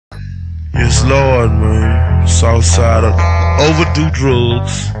Yes, Lord, man. South side of overdue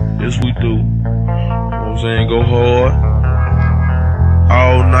drugs. Yes, we do. You know what I'm saying? Go hard.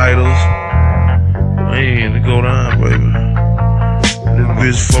 All nighters. Man, it go down, baby. This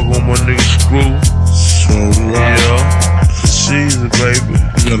bitch fuck on my nigga Screw. So right. Yeah. Season, baby.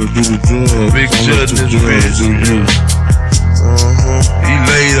 You gotta do the drugs. Big judge in this bitch. He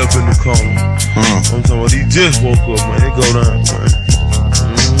laid up in the corner. I'm talking about he just woke up, man. It go down, man.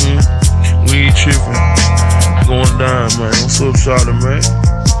 We ain't tripping. Going down, man. What's up, Charlie, man?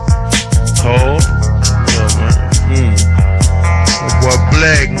 Hard. Yeah, man. That boy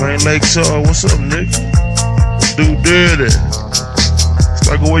Black, man. Lake Charles, what's up, nigga? Dude dirty. It's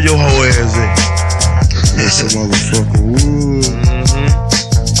like where your whole ass at? That's a motherfucker wood.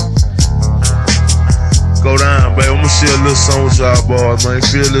 Go down, baby. I'ma share a little song with y'all boys, man.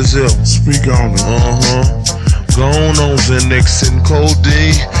 Feel this here. Speak on it. Gone on Xanax and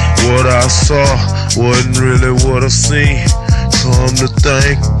codeine. What I saw wasn't really what I seen. Come to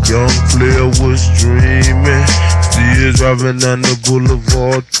think, young Flair was dreaming. Still driving down the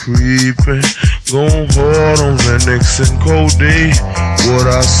boulevard, creeping. Going hard on Xanax and codeine. What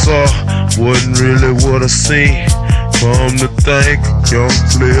I saw wasn't really what I seen. Come to think, young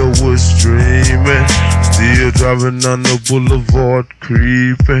Flair was dreaming. Still driving on the boulevard,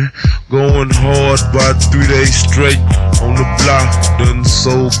 creeping. Going hard by 3 days straight on the block. Done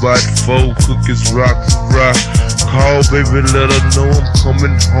sold by 4 cookies, rock. Call baby, let her know I'm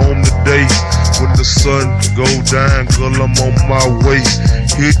coming home today. When the sun go down, girl, I'm on my way.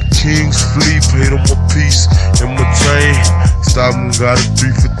 Hit King's Fleet, paid on my piece and my chain. Stop and got a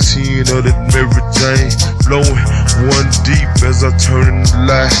 3 for 10 of that Mary Jane. Blowing 1 deep as I turn in the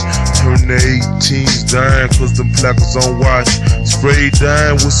light. Turn the 18s down cause them placards on watch. Spray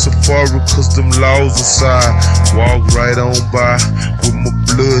down with Safari cause them laws aside. Walk right on by with my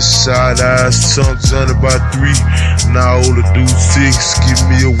bloodshot eyes. Chunk Johnny by 3. Now all the do 6. Give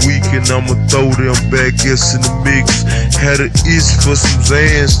me a week and I'ma throw them back guess in the mix. Had an itch for some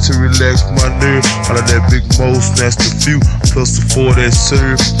Zans to relax my nerve. All of that big mo snatched a few plus the 4 that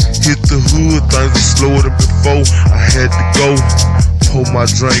served. Hit the hood, things were slower than before. I had to go. Pull my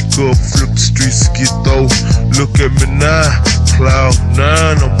drink up, flip the streets to get though. Look at me now, cloud 9,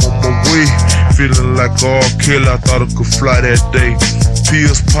 I'm on my way. Feeling like all killer, I thought I could fly that day.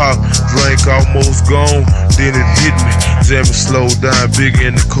 Pills pop, drink almost gone, then it hit me. Jamming slow down, bigger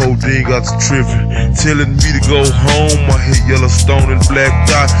in the codeine, got to tripping. Telling me to go home, I hit Yellowstone and Black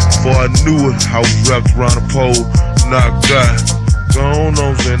Dot. Before I knew it, I was wrapped around the pole, knocked out. Gone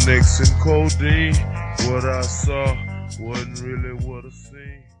on Xanax and codeine, what I saw wasn't really what